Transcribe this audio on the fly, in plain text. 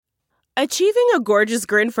Achieving a gorgeous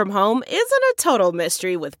grin from home isn't a total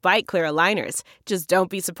mystery with Byte Clear aligners. Just don't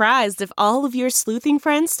be surprised if all of your sleuthing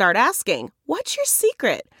friends start asking, "What's your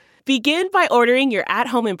secret?" Begin by ordering your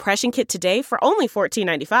at-home impression kit today for only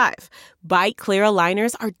 $14.95. Byte Clear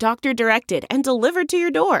aligners are doctor-directed and delivered to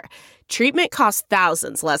your door. Treatment costs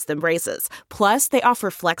thousands less than braces. Plus, they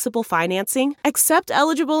offer flexible financing, accept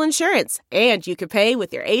eligible insurance, and you can pay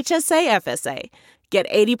with your HSA FSA. Get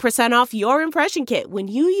 80% off your impression kit when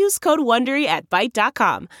you use code WONDERY at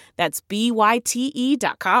Byte.com. That's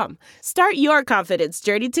BYTE.com. Start your confidence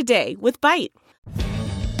journey today with Byte.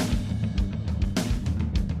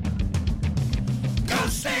 Go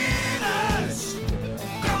Steelers!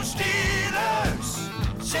 Go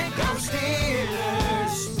Steelers! Say go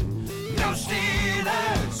Steelers! Go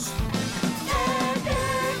Steelers! Yeah, yeah,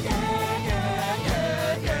 yeah, yeah,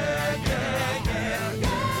 yeah, yeah, yeah, yeah,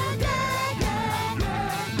 yeah, yeah.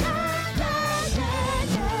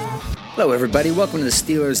 Hello, everybody. Welcome to the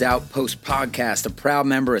Steelers Outpost podcast, a proud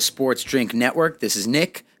member of Sports Drink Network. This is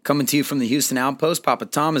Nick, coming to you from the Houston Outpost. Papa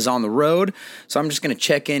Tom is on the road, so I'm just going to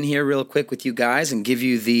check in here real quick with you guys and give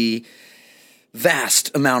you the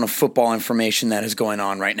vast amount of football information that is going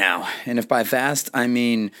on right now. And if by vast, I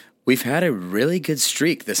mean we've had a really good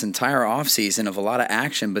streak this entire offseason of a lot of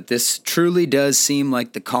action, but this truly does seem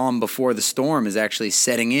like the calm before the storm is actually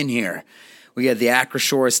setting in here. We had the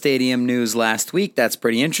Acrisure Stadium news last week. That's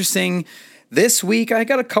pretty interesting. This week, I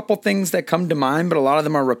got a couple things that come to mind, but a lot of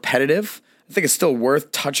them are repetitive. I think it's still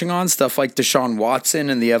worth touching on stuff like Deshaun Watson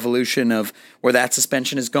and the evolution of where that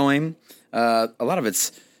suspension is going. A lot of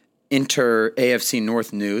it's inter-AFC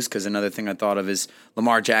North news, because another thing I thought of is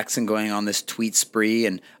Lamar Jackson going on this tweet spree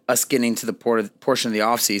and us getting to the portion of the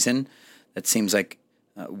offseason that seems like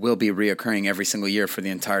will be reoccurring every single year for the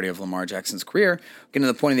entirety of Lamar Jackson's career. Getting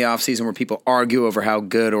to the point in the offseason where people argue over how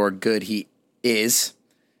good he is.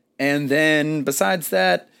 And then besides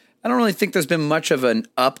that, I don't really think there's been much of an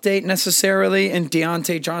update necessarily in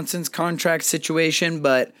Deontay Johnson's contract situation,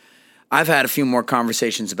 but I've had a few more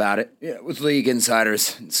conversations about it with league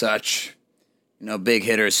insiders and such, big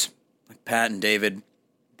hitters like Pat and David.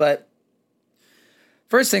 But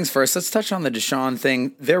first things first, let's touch on the Deshaun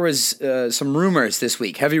thing. There was some rumors this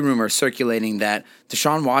week, heavy rumors circulating that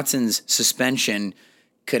Deshaun Watson's suspension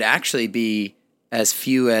could actually be as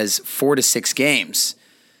few as 4 to 6 games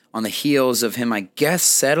on the heels of him, I guess,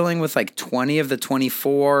 settling with like 20 of the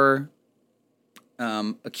 24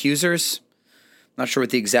 accusers. Not sure what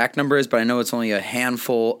the exact number is, but I know it's only a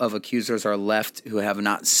handful of accusers are left who have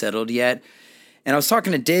not settled yet. And I was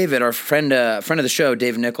talking to David, our friend of the show,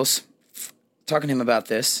 David Nichols, talking to him about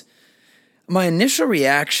this. My initial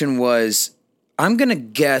reaction was, I'm going to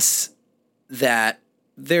guess that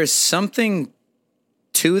there's something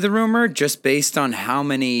to the rumor just based on how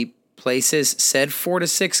many places said 4 to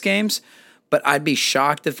 6 games, but I'd be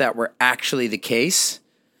shocked if that were actually the case,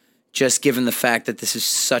 just given the fact that this is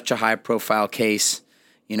such a high-profile case.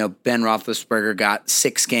 Ben Roethlisberger got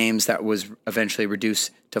 6 games that was eventually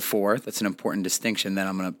reduced to 4. That's an important distinction that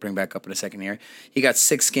I'm going to bring back up in a second here. He got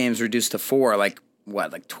 6 games reduced to 4, like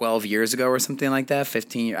 12 years ago or something like that,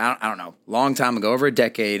 15 years, I don't know, long time ago, over a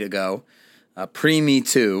decade ago, pre-Me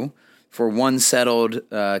Too, for one settled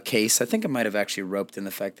case. I think I might have actually roped in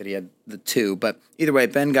the fact that he had the 2, but either way,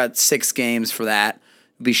 Ben got 6 games for that. It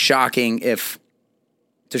would be shocking if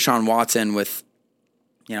Deshaun Watson with,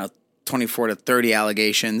 24 to 30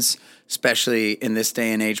 allegations, especially in this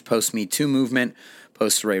day and age, post-Me Too movement,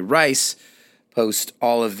 post-Ray Rice, post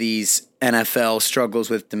all of these NFL struggles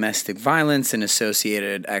with domestic violence and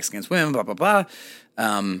associated acts against women, blah, blah, blah.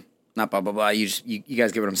 Not blah, blah, blah. You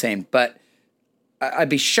guys get what I'm saying. But I'd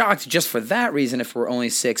be shocked just for that reason if we're only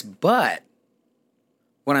 6. But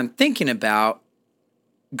what I'm thinking about,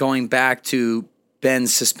 going back to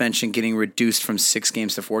Ben's suspension getting reduced from 6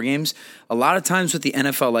 games to 4 games, a lot of times what the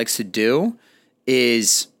NFL likes to do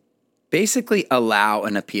is basically allow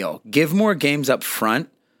an appeal. Give more games up front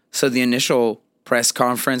so the initial press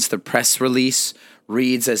conference, the press release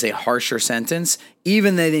reads as a harsher sentence,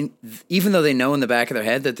 even though they know in the back of their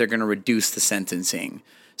head that they're going to reduce the sentencing.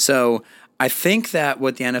 So I think that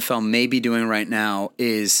what the NFL may be doing right now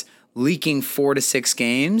is leaking 4 to 6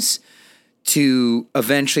 games to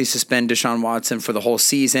eventually suspend Deshaun Watson for the whole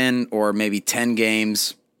season, or maybe 10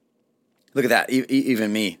 games. Look at that.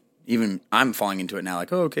 Even I'm falling into it now. Like,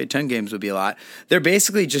 10 games would be a lot. They're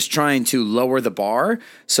basically just trying to lower the bar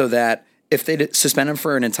so that if they suspend him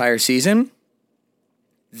for an entire season,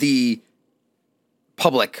 the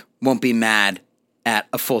public won't be mad at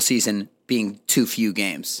a full season being too few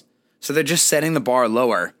games. So they're just setting the bar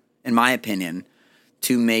lower, in my opinion,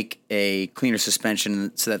 to make a cleaner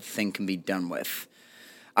suspension so that the thing can be done with.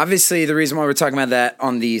 Obviously, the reason why we're talking about that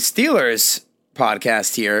on the Steelers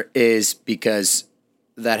podcast here is because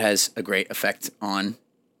that has a great effect on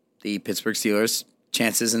the Pittsburgh Steelers'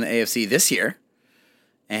 chances in the AFC this year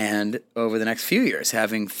and over the next few years,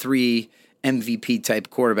 having 3 MVP-type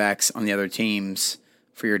quarterbacks on the other teams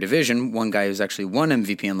for your division. One guy who's actually won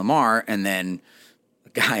MVP in Lamar, and then a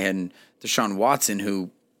guy in Deshaun Watson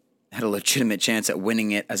who had a legitimate chance at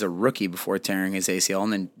winning it as a rookie before tearing his ACL.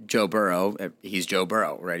 And then Joe Burrow, he's Joe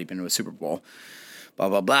Burrow, right? He's been to a Super Bowl, blah,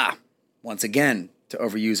 blah, blah. Once again, to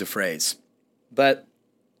overuse a phrase. But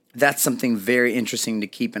that's something very interesting to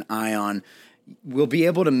keep an eye on. We'll be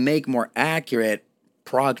able to make more accurate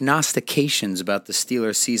prognostications about the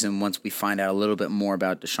Steelers season once we find out a little bit more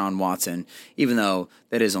about Deshaun Watson, even though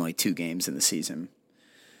that is only 2 games in the season.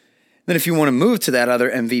 Then if you want to move to that other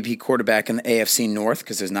MVP quarterback in the AFC North,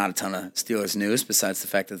 because there's not a ton of Steelers news besides the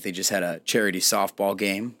fact that they just had a charity softball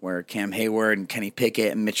game where Cam Hayward and Kenny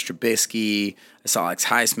Pickett and Mitch Trubisky, I saw Alex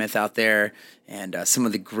Highsmith out there, and some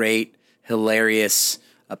of the great, hilarious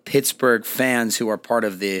Pittsburgh fans who are part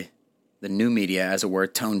of the new media, as it were,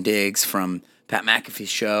 Tone Diggs from Pat McAfee's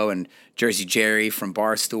show and Jersey Jerry from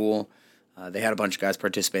Barstool. They had a bunch of guys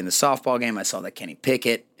participate in the softball game. I saw that Kenny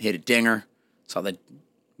Pickett hit a dinger.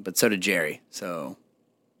 But so did Jerry. So,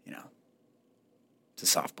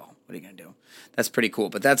 it's a softball. What are you going to do? That's pretty cool.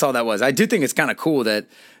 But that's all that was. I do think it's kind of cool that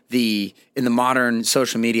in the modern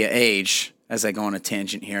social media age, as I go on a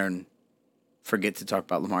tangent here and forget to talk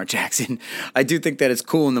about Lamar Jackson, I do think that it's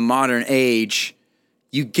cool in the modern age.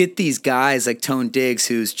 You get these guys like Tone Diggs,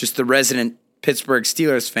 who's just the resident Pittsburgh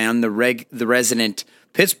Steelers fan, the resident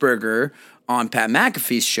Pittsburgher on Pat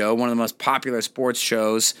McAfee's show, one of the most popular sports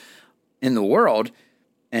shows in the world.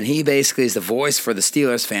 And he basically is the voice for the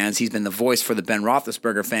Steelers fans. He's been the voice for the Ben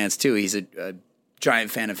Roethlisberger fans, too. He's a giant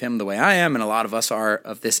fan of him the way I am, and a lot of us are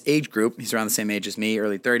of this age group. He's around the same age as me,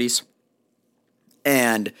 early 30s.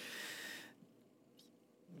 And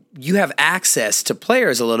you have access to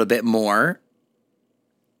players a little bit more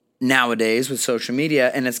nowadays with social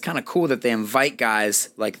media, and it's kind of cool that they invite guys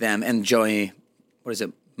like them and Joey,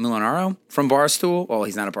 Molinaro from Barstool. Well,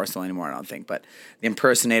 he's not a Barstool anymore, I don't think, but the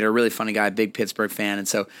impersonator, really funny guy, big Pittsburgh fan. And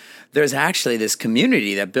so there's actually this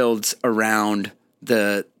community that builds around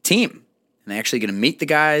the team. And they actually get to meet the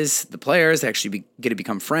guys, the players, they actually get to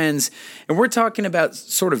become friends. And we're talking about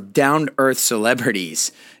sort of down-to-earth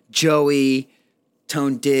celebrities. Joey,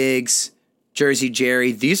 Tone Diggs, Jersey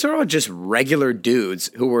Jerry. These are all just regular dudes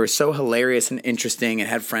who were so hilarious and interesting and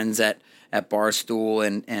had friends at Barstool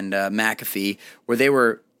and McAfee, where they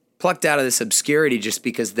were plucked out of this obscurity just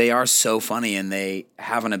because they are so funny and they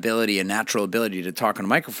have a natural ability to talk on a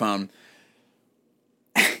microphone.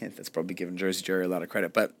 That's probably giving Jersey Jerry a lot of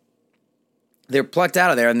credit, but they're plucked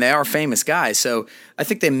out of there and they are famous guys. So I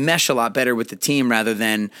think they mesh a lot better with the team rather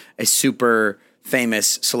than a super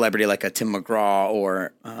famous celebrity like a Tim McGraw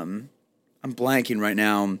or I'm blanking right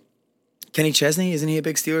now. Kenny Chesney, isn't he a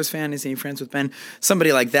big Steelers fan? Isn't he friends with Ben?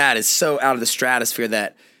 Somebody like that is so out of the stratosphere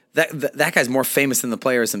that guy's more famous than the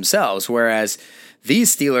players themselves, whereas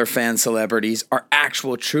these Steeler fan celebrities are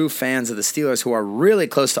actual true fans of the Steelers who are really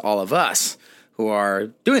close to all of us who are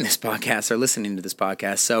doing this podcast or listening to this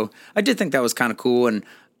podcast. So I did think that was kind of cool. And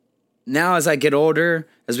now as I get older,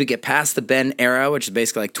 as we get past the Ben era, which is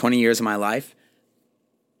basically like 20 years of my life,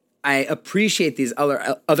 I appreciate these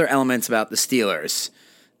other elements about the Steelers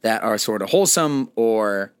that are sort of wholesome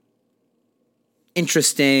or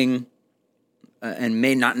interesting and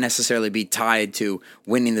may not necessarily be tied to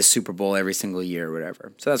winning the Super Bowl every single year or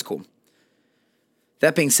whatever. So that's cool.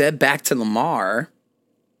 That being said, back to Lamar.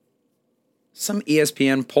 Some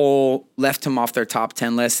ESPN poll left him off their top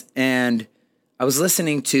 10 list, and I was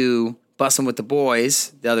listening to Bussin' with the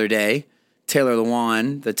Boys the other day. Taylor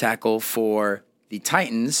Lewan, the tackle for the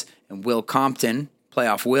Titans, and Will Compton,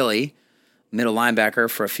 playoff Willie, middle linebacker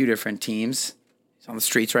for a few different teams. He's on the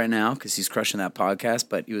streets right now because he's crushing that podcast,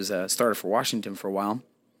 but he was a starter for Washington for a while.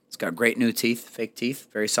 He's got great new teeth, fake teeth,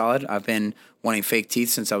 very solid. I've been wanting fake teeth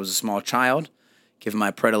since I was a small child, given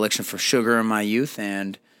my predilection for sugar in my youth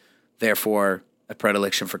and therefore a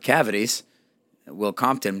predilection for cavities. Will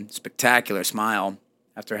Compton, spectacular smile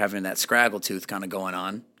after having that scraggle tooth kind of going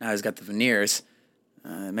on. Now he's got the veneers.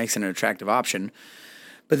 It makes it an attractive option.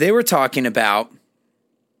 But they were talking about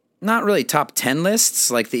not really top 10 lists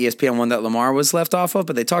like the ESPN one that Lamar was left off of,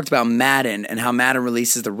 but they talked about Madden and how Madden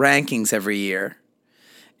releases the rankings every year.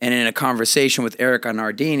 And in a conversation with Erica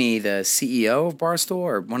Nardini, the CEO of Barstool,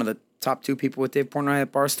 or one of the top 2 people with Dave Portnoy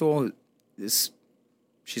at Barstool,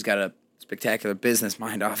 she's got a spectacular business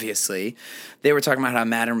mind, obviously. They were talking about how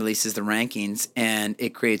Madden releases the rankings, and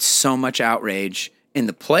it creates so much outrage in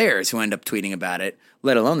the players who end up tweeting about it,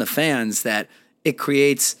 let alone the fans, that it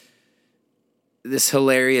creates this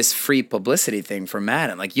hilarious free publicity thing for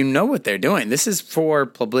Madden. Like, you know what they're doing. This is for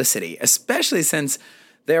publicity, especially since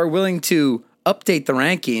they are willing to update the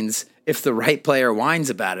rankings if the right player whines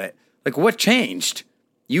about it. Like, what changed?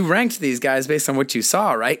 You ranked these guys based on what you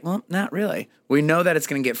saw, right? Well, not really. We know that it's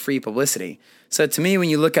going to get free publicity. So to me, when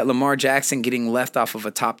you look at Lamar Jackson getting left off of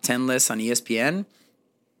a top 10 list on ESPN,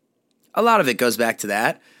 a lot of it goes back to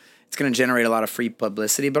that. It's going to generate a lot of free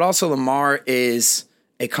publicity, but also Lamar is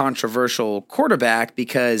a controversial quarterback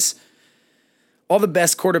because all the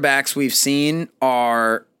best quarterbacks we've seen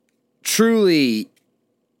are truly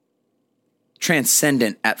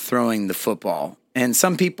transcendent at throwing the football. And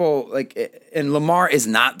some people, and Lamar is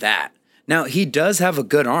not that. Now, he does have a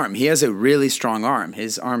good arm. He has a really strong arm.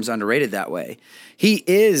 His arm's underrated that way. He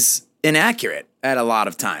is inaccurate at a lot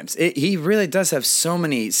of times. He really does have so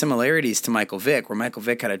many similarities to Michael Vick, where Michael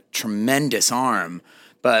Vick had a tremendous arm,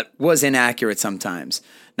 but was inaccurate sometimes.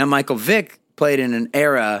 Now, Michael Vick played in an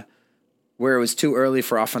era where it was too early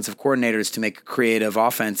for offensive coordinators to make creative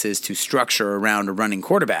offenses to structure around a running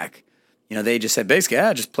quarterback. You know, they just said, basically,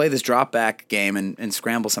 just play this drop back game and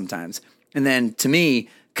scramble sometimes. And then, to me,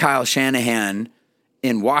 Kyle Shanahan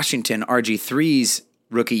in Washington, RG3's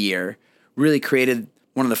rookie year, really created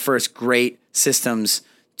one of the first great systems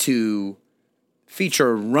to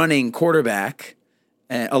feature a running quarterback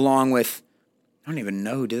along with, I don't even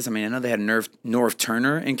know who did this. I mean, I know they had Norv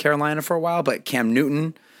Turner in Carolina for a while, but Cam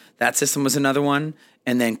Newton, that system was another one.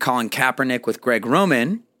 And then Colin Kaepernick with Greg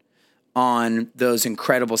Roman on those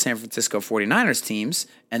incredible San Francisco 49ers teams.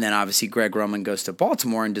 And then obviously Greg Roman goes to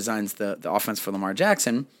Baltimore and designs the offense for Lamar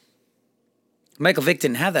Jackson. Michael Vick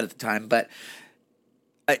didn't have that at the time, but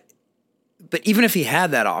even if he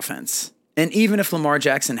had that offense, and even if Lamar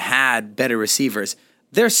Jackson had better receivers,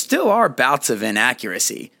 there still are bouts of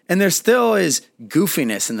inaccuracy, and there still is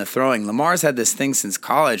goofiness in the throwing. Lamar's had this thing since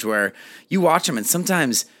college where you watch him, and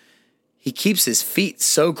sometimes he keeps his feet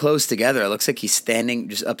so close together. It looks like he's standing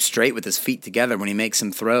just up straight with his feet together when he makes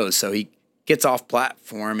some throws. So he gets off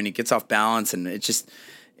platform and he gets off balance, and it's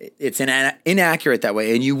inaccurate that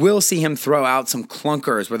way. And you will see him throw out some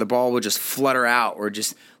clunkers where the ball will just flutter out or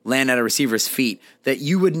just land at a receiver's feet that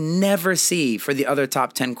you would never see for the other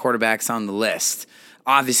top 10 quarterbacks on the list.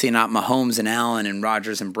 Obviously not Mahomes and Allen and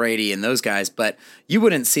Rodgers and Brady and those guys, but you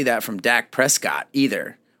wouldn't see that from Dak Prescott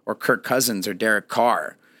either, or Kirk Cousins or Derek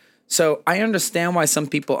Carr. So I understand why some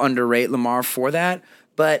people underrate Lamar for that,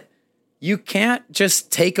 but you can't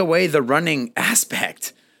just take away the running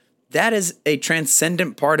aspect. That is a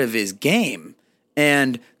transcendent part of his game.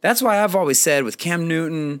 And that's why I've always said with Cam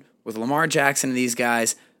Newton, with Lamar Jackson and these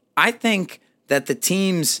guys, I think that the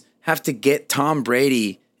teams have to get Tom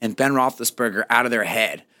Brady and Ben Roethlisberger out of their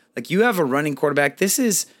head. Like, you have a running quarterback.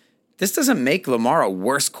 This doesn't make Lamar a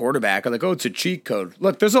worse quarterback. Or like, oh, it's a cheat code.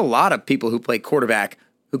 Look, there's a lot of people who play quarterback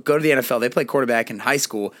who go to the NFL. They play quarterback in high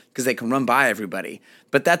school because they can run by everybody.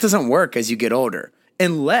 But that doesn't work as you get older,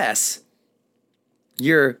 unless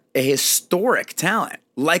you're a historic talent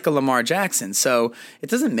like a Lamar Jackson. So it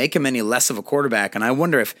doesn't make him any less of a quarterback. And I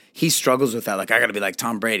wonder if he struggles with that. Like, I got to be like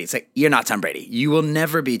Tom Brady. It's like, you're not Tom Brady. You will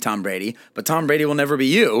never be Tom Brady, but Tom Brady will never be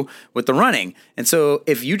you with the running. And so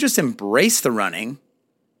if you just embrace the running,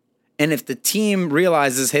 and if the team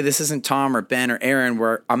realizes, hey, this isn't Tom or Ben or Aaron,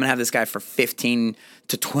 where I'm going to have this guy for 15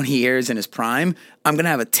 to 20 years in his prime, I'm going to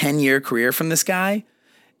have a 10-year career from this guy,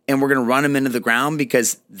 and we're going to run him into the ground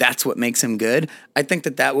because that's what makes him good, I think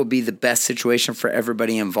that will be the best situation for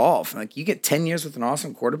everybody involved. Like, you get 10 years with an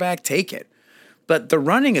awesome quarterback, take it. But the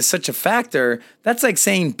running is such a factor. That's like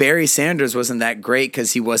saying Barry Sanders wasn't that great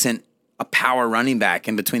because he wasn't a power running back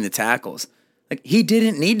in between the tackles. Like, he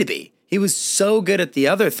didn't need to be. He was so good at the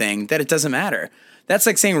other thing that it doesn't matter. That's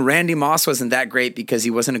like saying Randy Moss wasn't that great because he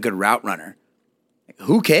wasn't a good route runner.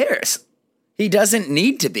 Who cares? He doesn't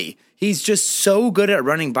need to be. He's just so good at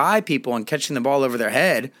running by people and catching the ball over their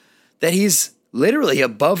head that he's literally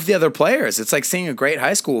above the other players. It's like seeing a great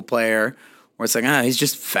high school player where it's like, he's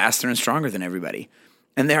just faster and stronger than everybody.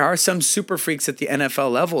 And there are some super freaks at the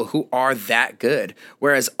NFL level who are that good,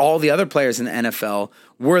 whereas all the other players in the NFL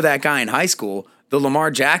were that guy in high school. The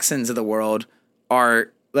Lamar Jacksons of the world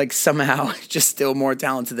are like somehow just still more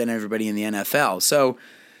talented than everybody in the NFL. So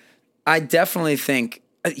I definitely think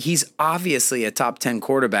he's obviously a top 10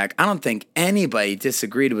 quarterback. I don't think anybody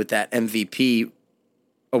disagreed with that MVP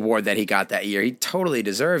award that he got that year. He totally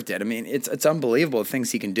deserved it. I mean, it's unbelievable the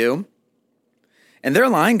things he can do. And their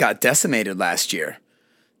line got decimated last year,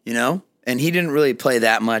 and he didn't really play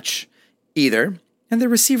that much either. And the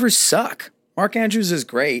receivers suck. Mark Andrews is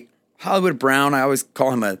great. Hollywood Brown, I always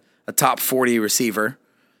call him a top 40 receiver.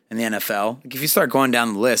 in the NFL. Like if you start going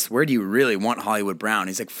down the list, where do you really want Hollywood Brown?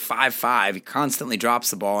 He's like 5'5". He constantly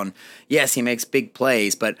drops the ball, and yes, he makes big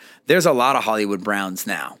plays, but there's a lot of Hollywood Browns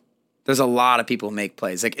now. There's a lot of people who make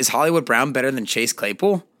plays. Like, is Hollywood Brown better than Chase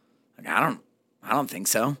Claypool? Like, I don't think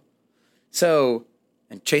so. So,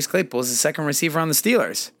 and Chase Claypool is the second receiver on the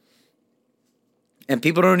Steelers. And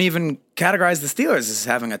people don't even categorize the Steelers as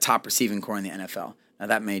having a top receiving core in the NFL. Now,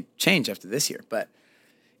 that may change after this year, but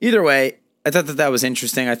either way, I thought that was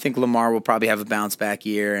interesting. I think Lamar will probably have a bounce back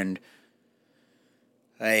year, and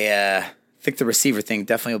I think the receiver thing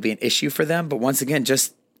definitely will be an issue for them. But once again,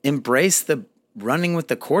 just embrace the running with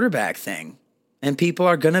the quarterback thing, and people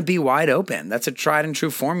are going to be wide open. That's a tried and true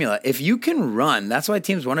formula. If you can run, that's why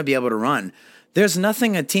teams want to be able to run. There's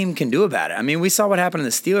nothing a team can do about it. I mean, we saw what happened to the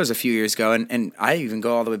Steelers a few years ago, and I even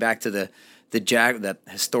go all the way back to the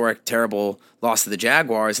historic, terrible loss to the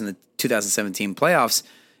Jaguars in the 2017 playoffs.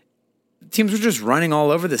 Teams were just running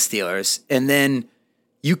all over the Steelers, and then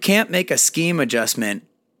you can't make a scheme adjustment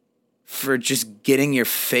for just getting your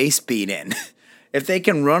face beat in. If they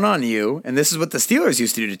can run on you, and this is what the Steelers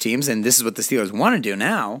used to do to teams, and this is what the Steelers want to do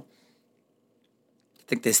now, I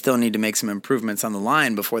think they still need to make some improvements on the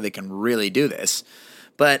line before they can really do this.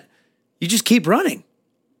 But you just keep running.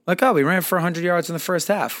 Like, oh, we ran for 100 yards in the first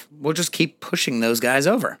half. We'll just keep pushing those guys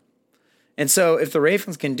over. And so if the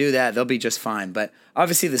Ravens can do that, they'll be just fine. But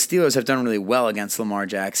obviously the Steelers have done really well against Lamar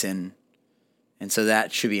Jackson, and so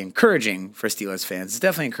that should be encouraging for Steelers fans. It's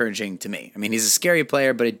definitely encouraging to me. I mean, he's a scary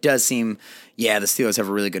player, but it does seem, the Steelers have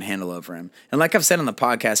a really good handle over him. And like I've said on the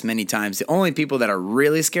podcast many times, the only people that are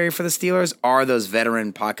really scary for the Steelers are those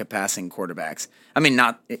veteran pocket passing quarterbacks. I mean,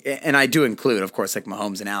 and I do include, of course, like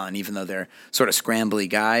Mahomes and Allen, even though they're sort of scrambly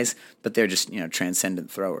guys, but they're just, transcendent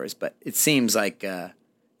throwers. But it seems like the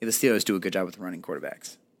Steelers do a good job with running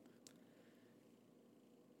quarterbacks.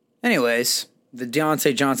 Anyways, the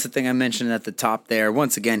Diontae Johnson thing I mentioned at the top there,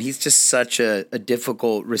 once again, he's just such a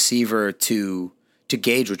difficult receiver to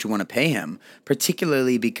gauge what you want to pay him,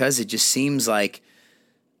 particularly because it just seems like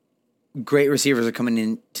great receivers are coming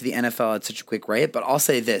into the NFL at such a quick rate. But I'll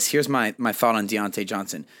say this. Here's my thought on Diontae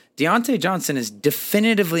Johnson. Diontae Johnson is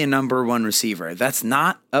definitively a number one receiver. That's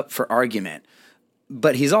not up for argument.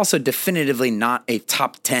 But he's also definitively not a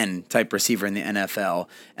top 10 type receiver in the NFL.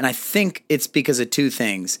 And I think it's because of two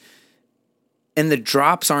things. And the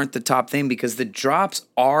drops aren't the top thing, because the drops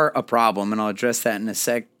are a problem, and I'll address that in a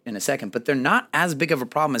second, but they're not as big of a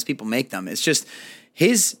problem as people make them. It's just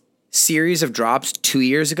his series of drops 2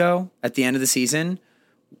 years ago at the end of the season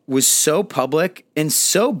was so public and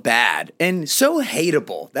so bad and so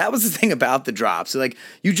hateable. That was the thing about the drops. Like,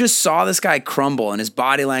 you just saw this guy crumble, and his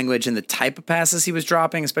body language and the type of passes he was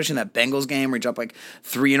dropping, especially in that Bengals game where he dropped like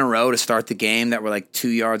 3 in a row to start the game that were like 2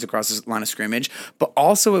 yards across the line of scrimmage. But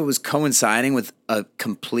also it was coinciding with a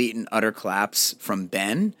complete and utter collapse from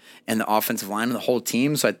Ben and the offensive line and the whole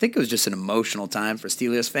team. So I think it was just an emotional time for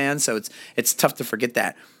Steelers fans. So it's tough to forget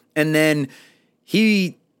that. And then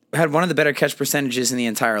he had one of the better catch percentages in the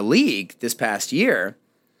entire league this past year,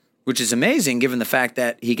 which is amazing given the fact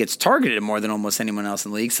that he gets targeted more than almost anyone else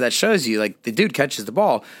in the league. So that shows you, like, the dude catches the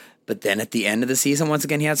ball. But then at the end of the season, once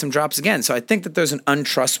again, he had some drops again. So I think that there's an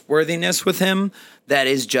untrustworthiness with him that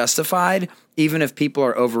is justified, even if people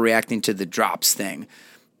are overreacting to the drops thing.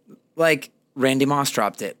 Like, Randy Moss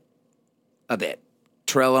dropped it a bit.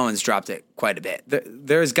 Terrell Owens dropped it quite a bit.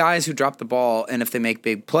 There's guys who drop the ball, and if they make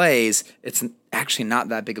big plays, it's actually not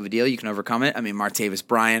that big of a deal. You can overcome it. I mean, Martavis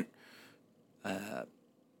Bryant,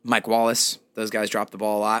 Mike Wallace, those guys drop the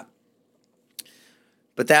ball a lot.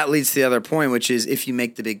 But that leads to the other point, which is if you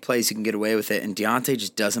make the big plays, you can get away with it. And Diontae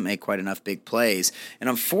just doesn't make quite enough big plays. And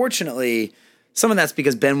unfortunately, some of that's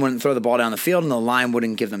because Ben wouldn't throw the ball down the field, and the line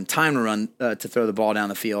wouldn't give them time to run to throw the ball down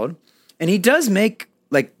the field. And he does make,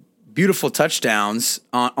 like, beautiful touchdowns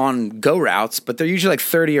on go routes, but they're usually like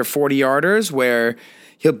 30 or 40 yarders where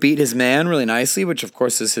he'll beat his man really nicely, which of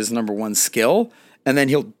course is his number one skill. And then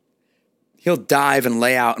he'll dive and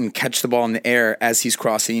lay out and catch the ball in the air as he's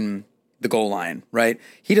crossing the goal line, right?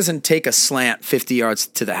 He doesn't take a slant 50 yards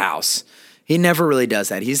to the house. He never really does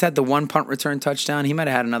that. He's had the one punt return touchdown. He might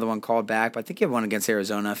have had another one called back, but I think he had one against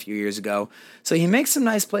Arizona a few years ago. So he makes some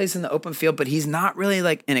nice plays in the open field, but he's not really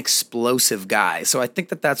like an explosive guy. So I think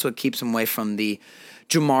that that's what keeps him away from the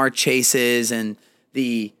Jamar Chases and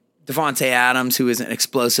the Devontae Adams, who isn't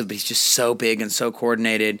explosive, but he's just so big and so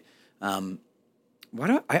coordinated. I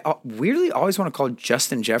weirdly always want to call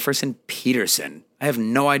Justin Jefferson Peterson. I have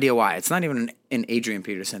no idea why. It's not even an Adrian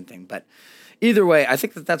Peterson thing, but either way, I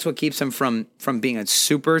think that that's what keeps him from being a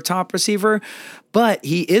super top receiver. But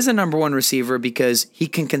he is a number one receiver because he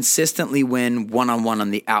can consistently win one-on-one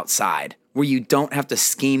on the outside, where you don't have to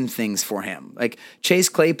scheme things for him. Like Chase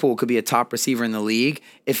Claypool could be a top receiver in the league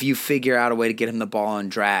if you figure out a way to get him the ball on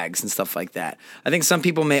drags and stuff like that. I think some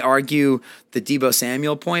people may argue the Deebo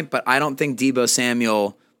Samuel point, but I don't think Deebo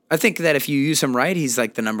Samuel, I think that if you use him right, he's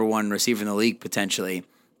like the number one receiver in the league potentially.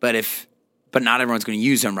 But not everyone's going to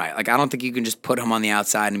use him right. Like I don't think you can just put him on the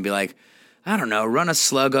outside and be like, I don't know, run a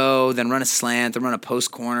sluggo, then run a slant, then run a post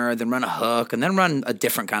corner, then run a hook, and then run a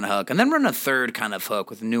different kind of hook, and then run a third kind of hook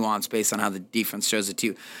with nuance based on how the defense shows it to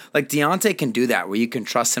you. Like Deontay can do that, where you can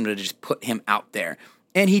trust him to just put him out there.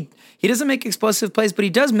 And he doesn't make explosive plays, but he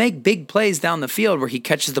does make big plays down the field where he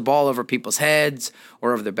catches the ball over people's heads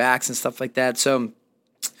or over their backs and stuff like that. So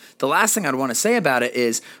the last thing I'd want to say about it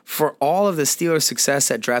is for all of the Steelers' success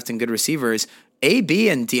at drafting good receivers, AB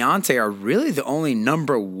and Deontay are really the only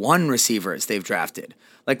number one receivers they've drafted.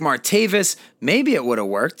 Like Martavis, maybe it would have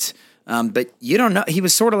worked, but you don't know. He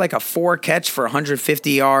was sort of like a 4-catch for 150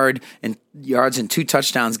 yards and 2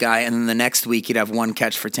 touchdowns guy, and then the next week he'd have 1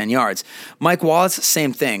 catch for 10 yards. Mike Wallace,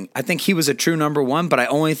 same thing. I think he was a true number one, but I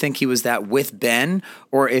only think he was that with Ben,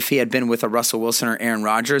 or if he had been with a Russell Wilson or Aaron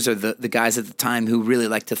Rodgers, or the guys at the time who really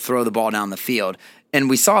like to throw the ball down the field. And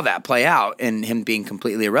we saw that play out in him being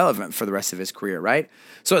completely irrelevant for the rest of his career, right?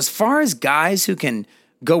 So as far as guys who can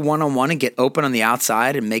go one-on-one and get open on the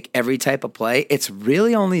outside and make every type of play, it's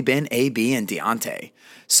really only been AB and Deontay.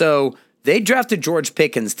 So they drafted George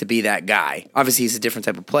Pickens to be that guy. Obviously, he's a different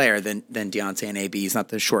type of player than Deontay and AB. He's not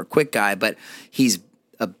the short, quick guy, but he's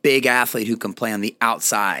a big athlete who can play on the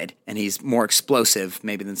outside, and he's more explosive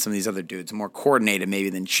maybe than some of these other dudes, more coordinated maybe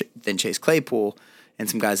than Chase Claypool and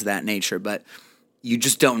some guys of that nature. But you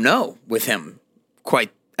just don't know with him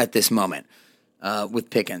quite at this moment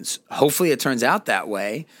with Pickens. Hopefully it turns out that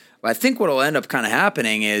way. But I think what will end up kind of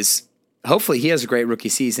happening is hopefully he has a great rookie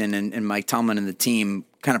season and Mike Tomlin and the team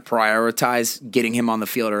kind of prioritize getting him on the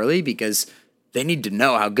field early because they need to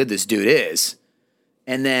know how good this dude is.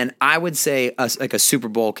 And then I would say like a Super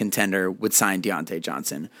Bowl contender would sign Deontay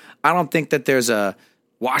Johnson. I don't think that there's a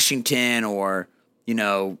Washington or,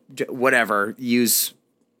 whatever, use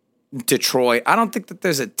Detroit. I don't think that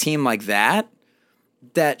there's a team like that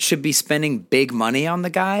should be spending big money on the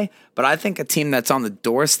guy, but I think a team that's on the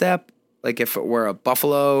doorstep, like if it were a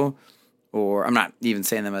Buffalo, or I'm not even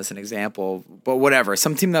saying them as an example, but whatever,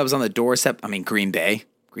 some team that was on the doorstep, I mean Green Bay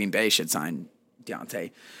should sign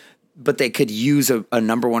Deontay, but they could use a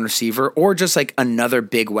number one receiver or just like another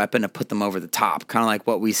big weapon to put them over the top, kind of like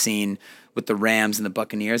what we've seen with the Rams and the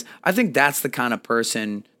Buccaneers. I think that's the kind of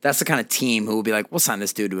person, that's the kind of team who will be like, we'll sign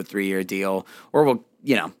this dude to a 3-year deal, or we'll,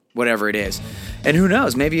 whatever it is. And who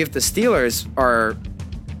knows, maybe if the Steelers are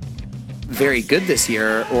very good this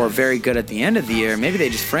year or very good at the end of the year, maybe they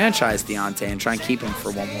just franchise Deontay and try and keep him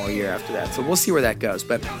for one more year after that. So we'll see where that goes.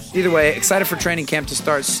 But either way, excited for training camp to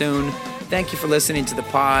start soon. Thank you for listening to the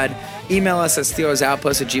pod. Email us at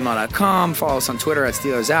SteelersOutpost@gmail.com. Follow us on Twitter at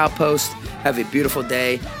SteelersOutpost. Have a beautiful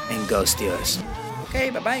day and go Steelers. Okay,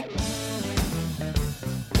 bye-bye.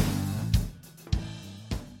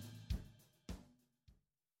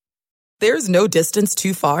 There's no distance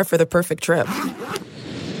too far for the perfect trip.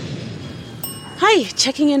 Hi,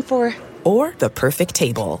 checking in for... Or the perfect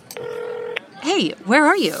table. Hey, where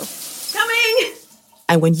are you? Coming!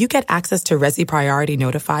 And when you get access to Resi Priority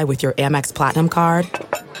Notify with your Amex Platinum card...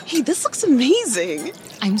 Hey, this looks amazing.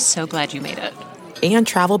 I'm so glad you made it. And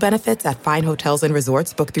travel benefits at fine hotels and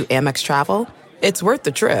resorts booked through Amex Travel, it's worth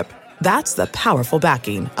the trip. That's the powerful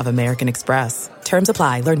backing of American Express. Terms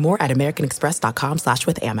apply. Learn more at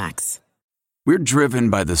americanexpress.com/withAmex. We're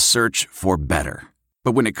driven by the search for better.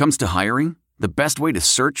 But when it comes to hiring, the best way to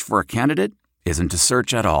search for a candidate isn't to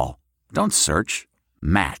search at all. Don't search.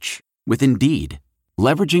 Match. With Indeed.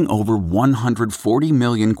 Leveraging over 140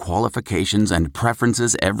 million qualifications and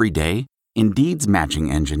preferences every day, Indeed's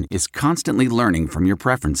matching engine is constantly learning from your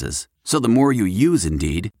preferences. So the more you use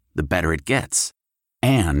Indeed, the better it gets.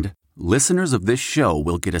 And listeners of this show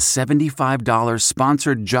will get a $75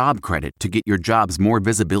 sponsored job credit to get your jobs more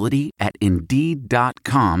visibility at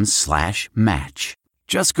Indeed.com/match.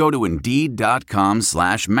 Just go to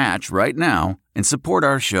Indeed.com/match right now and support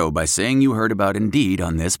our show by saying you heard about Indeed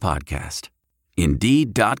on this podcast.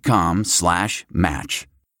 Indeed.com/match.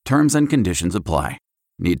 Terms and conditions apply.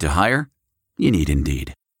 Need to hire? You need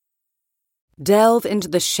Indeed. Delve into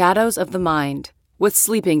the shadows of the mind with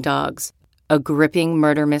Sleeping Dogs, a gripping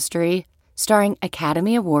murder mystery starring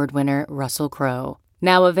Academy Award winner Russell Crowe.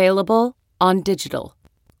 Now available on digital.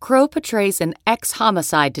 Crowe portrays an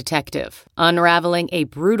ex-homicide detective unraveling a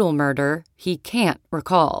brutal murder he can't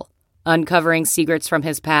recall. Uncovering secrets from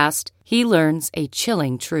his past, he learns a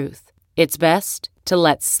chilling truth. It's best to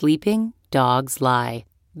let sleeping dogs lie.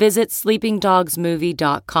 Visit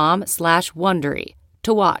sleepingdogsmovie.com/Wondery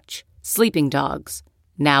to watch Sleeping Dogs,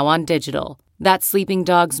 now on digital. That's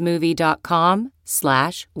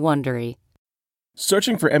sleepingdogsmovie.com/Wondery.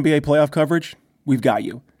 Searching for NBA playoff coverage? We've got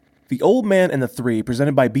you. The Old Man and the Three,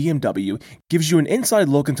 presented by BMW, gives you an inside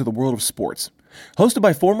look into the world of sports. Hosted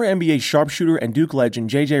by former NBA sharpshooter and Duke legend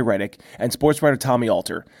J.J. Redick and sports writer Tommy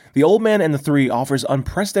Alter, The Old Man and the Three offers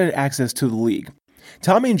unprecedented access to the league.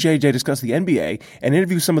 Tommy and JJ discuss the NBA and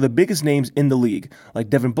interview some of the biggest names in the league, like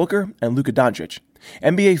Devin Booker and Luka Doncic.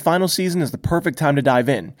 NBA final season is the perfect time to dive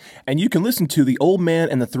in, and you can listen to The Old Man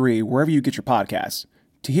and the Three wherever you get your podcasts.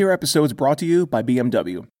 To hear episodes brought to you by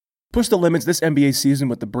BMW. Push the limits this NBA season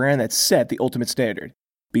with the brand that set the ultimate standard.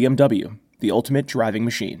 BMW, the ultimate driving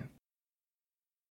machine.